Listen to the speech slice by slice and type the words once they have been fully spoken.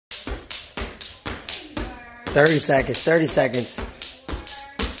30 seconds, 30 seconds.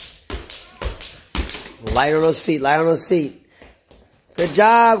 Light on those feet, light on those feet. Good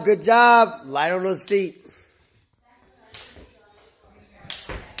job, good job. Light on those feet.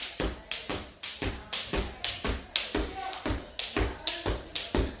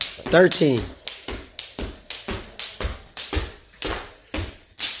 13.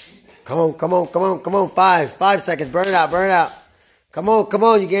 Come on, come on, come on, come on. 5 seconds. Burn it out, burn it out. Come on, come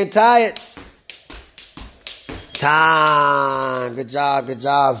on. You're getting tired. Time. Good job, good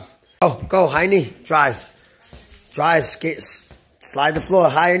job. Go, high knee. Drive. Drive, slide the floor.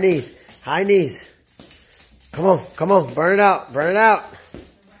 Higher knees. High knees. Come on, come on. Burn it out, burn it out.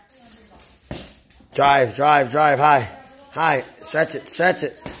 Drive, drive, drive. High, high. Stretch it, stretch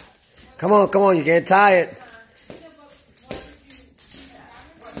it. Come on, come on. You're getting tired.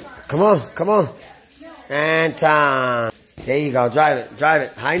 Come on, come on. And time. There you go. Drive it, drive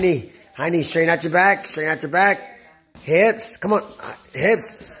it. High knee. High knee. Straighten out your back. Straighten out your back. Hips. Come on.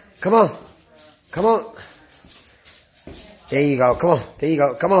 Hips. Come on. Come on. There you go. Come on. There you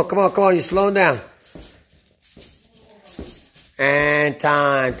go. Come on, come on, come on. You're slowing down. And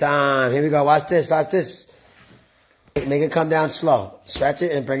time, time. Here we go. Watch this, watch this. Make it come down slow. Stretch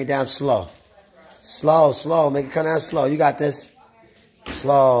it and bring it down slow. Slow, slow. Make it come down slow. You got this.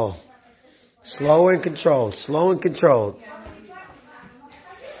 Slow. Slow and controlled. Slow and controlled.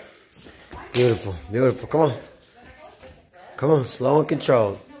 Beautiful, beautiful. Come on. Come on. Slow and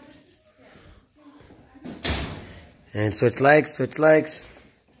controlled. And switch legs, switch legs.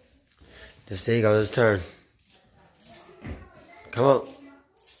 Just there you go. Just turn. Come on.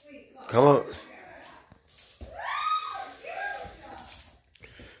 Come on.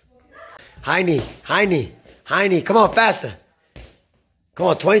 High knee, high knee, high knee. Come on, faster. Come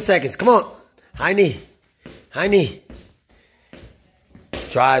on, 20 seconds. Come on. High knee, high knee.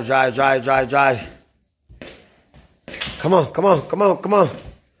 Drive, drive, drive, drive, drive. Come on, come on, come on, come on.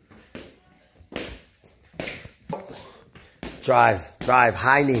 Drive, drive,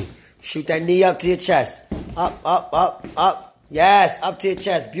 high knee. Shoot that knee up to your chest. Up, up, up, up. Yes, up to your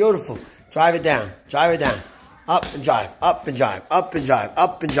chest. Beautiful. Drive it down, drive it down. Up and drive, up and drive, up and drive,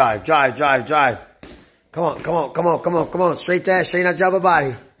 up and drive, drive, drive, drive. Come on, come on, come on, come on, come on. Straight that, straighten out your upper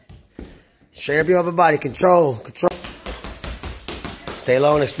body. Straighten up your upper body. Control, control. Stay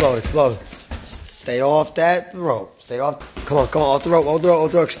low and explode, explode. Stay off that rope. Stay off. Come on, come on, off the rope, off the rope,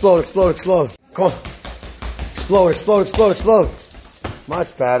 off the rope. Explode, explode, explode. Come on. Explode, explode, explode, explode.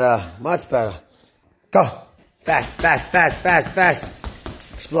 Much better, much better. Go. Fast, fast, fast, fast, fast.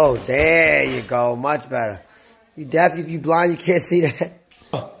 Explode. There you go. Much better. You deaf, you blind, you can't see that.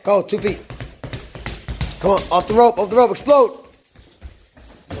 Go, 2 feet. Come on, off the rope, explode.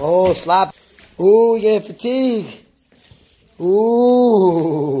 Oh, slap. Ooh, you're getting fatigue.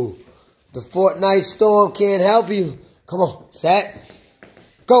 Ooh, the Fortnite storm can't help you. Come on, set,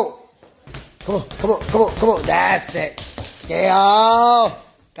 go. Come on, come on, come on, come on. That's it. Yeah,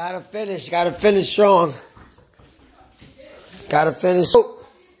 gotta finish strong. Gotta finish.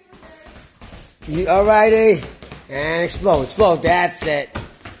 You alrighty? And explode, explode. That's it.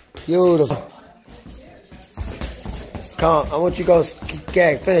 Beautiful. Come on, I want you to go.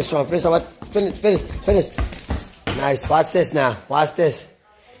 Okay, finish strong. Finish strong. Finish, finish, finish. Nice. Watch this now. Watch this.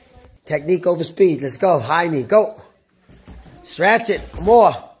 Technique over speed. Let's go. High knee. Go. Stretch it.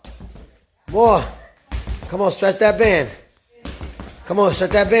 More. More. Come on, stretch that band. Come on,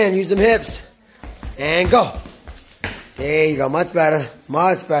 stretch that band. Use them hips. And go. There you go. Much better.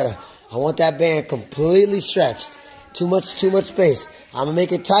 Much better. I want that band completely stretched. Too much space. I'm going to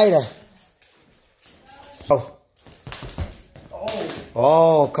make it tighter. Oh.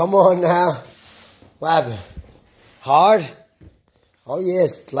 Oh, come on now. What happened? Hard? Oh,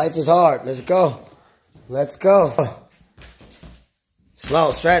 yes. Life is hard. Let's go. Let's go.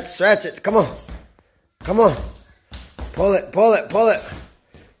 Slow. Stretch. Stretch it. Come on. Come on. Pull it. Pull it. Pull it.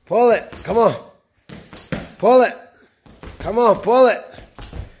 Pull it. Come on. Pull it. Come on. Pull it.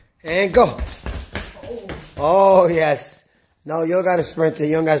 And go. Oh, yes. No, you don't got to sprint it.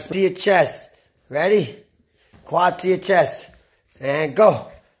 You don't got to sprint to your chest. Ready? Quad to your chest. And go.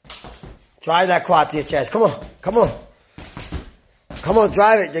 Drive that quad to your chest. Come on. Come on. Come on,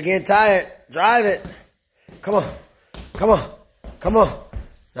 drive it. You're getting tired. Drive it. Come on. Come on. Come on.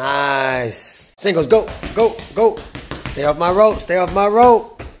 Nice. Singles. Go. Go. Go. Stay off my rope. Stay off my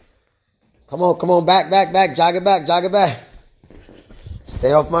rope. Come on. Come on. Back, back, back. Jog it back. Jog it back.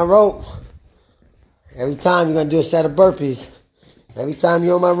 Stay off my rope. Every time you're going to do a set of burpees. Every time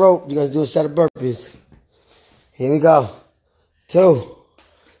you're on my rope, you're going to do a set of burpees. Here we go. 2.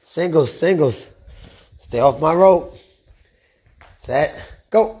 Singles, singles. Stay off my rope. Set.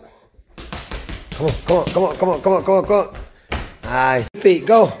 Go. Come on, come on, come on, come on, come on, come on, come on. Nice. 2 feet,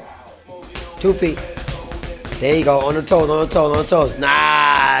 go. 2 feet. There you go. On the toes, on the toes, on the toes.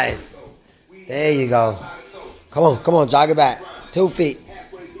 Nice. There you go. Come on, jog it back. 2 feet.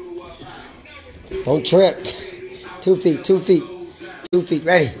 Don't trip. 2 feet, 2 feet. 2 feet.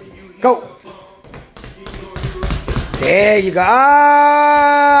 Ready. Go. There you go.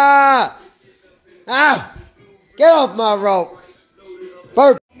 Ah! Ah! Get off my rope.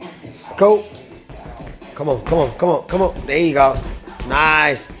 Burp. Go. Come on, come on, come on, come on. There you go.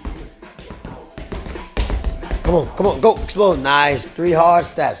 Nice. Come on, go. Explode. Nice. 3 hard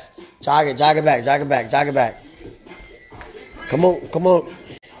steps. Jog it back, jog it back, jog it back. Come on, come on.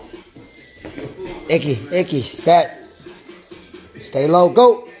 Icky, set. Stay low,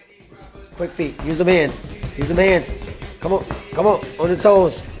 go. Quick feet, use them hands. Use them hands. Come on, on the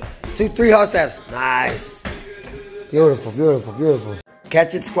toes. 2, 3 hard steps. Nice. Beautiful, beautiful, beautiful.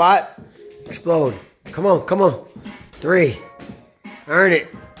 Catch it, squat, explode. Come on. 3. Earn it.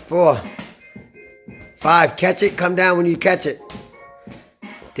 4. 5. Catch it, come down when you catch it.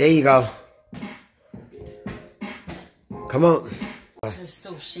 There you go. Come on. They're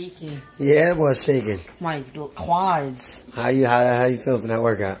still shaking. Yeah, it was shaking. My quads. How you feel from that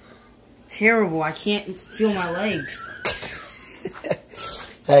workout? Terrible. I can't feel my legs.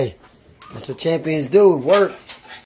 Hey, that's what champions do. Work.